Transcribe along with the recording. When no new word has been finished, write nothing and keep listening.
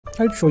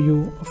I'll show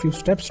you a few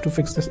steps to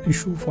fix this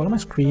issue. Follow my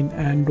screen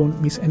and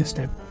don't miss any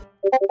step.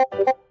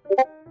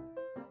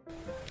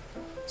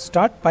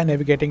 Start by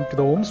navigating to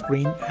the home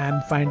screen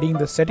and finding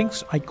the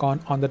settings icon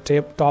on the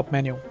top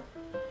menu.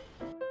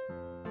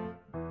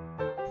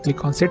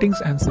 Click on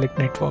settings and select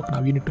network.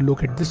 Now you need to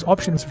look at this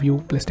option,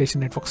 view PlayStation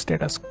network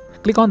status.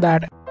 Click on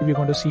that. We're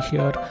going to see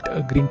here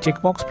a green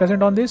checkbox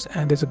present on this,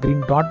 and there's a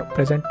green dot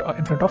present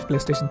in front of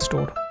PlayStation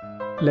Store.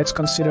 Let's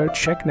consider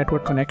check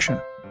network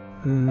connection.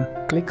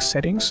 Click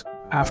settings.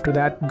 After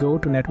that, go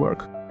to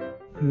network.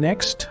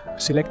 Next,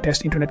 select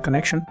test internet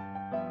connection.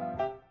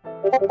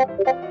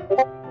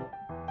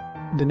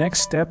 The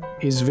next step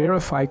is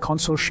verify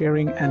console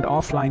sharing and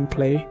offline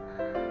play.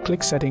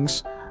 Click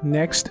settings.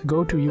 Next,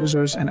 go to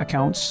users and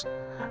accounts.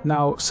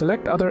 Now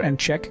select other and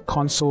check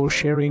console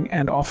sharing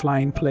and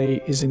offline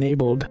play is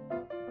enabled.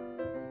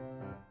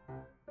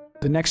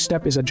 The next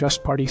step is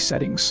adjust party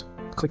settings.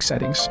 Click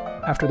settings.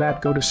 After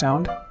that, go to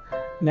sound.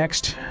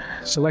 Next,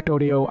 select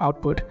audio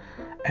output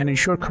and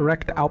ensure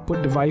correct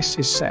output device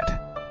is set.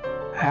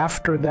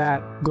 After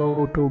that,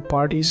 go to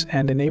parties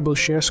and enable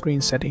share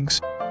screen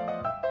settings.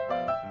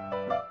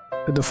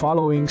 The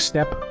following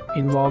step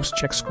involves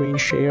check screen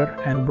share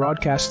and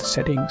broadcast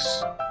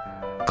settings.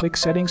 Click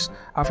settings.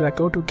 After that,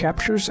 go to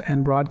captures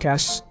and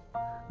broadcasts.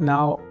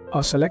 Now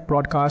select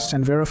broadcasts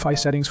and verify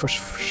settings for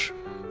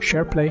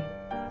Shareplay.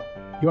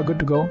 You are good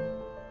to go.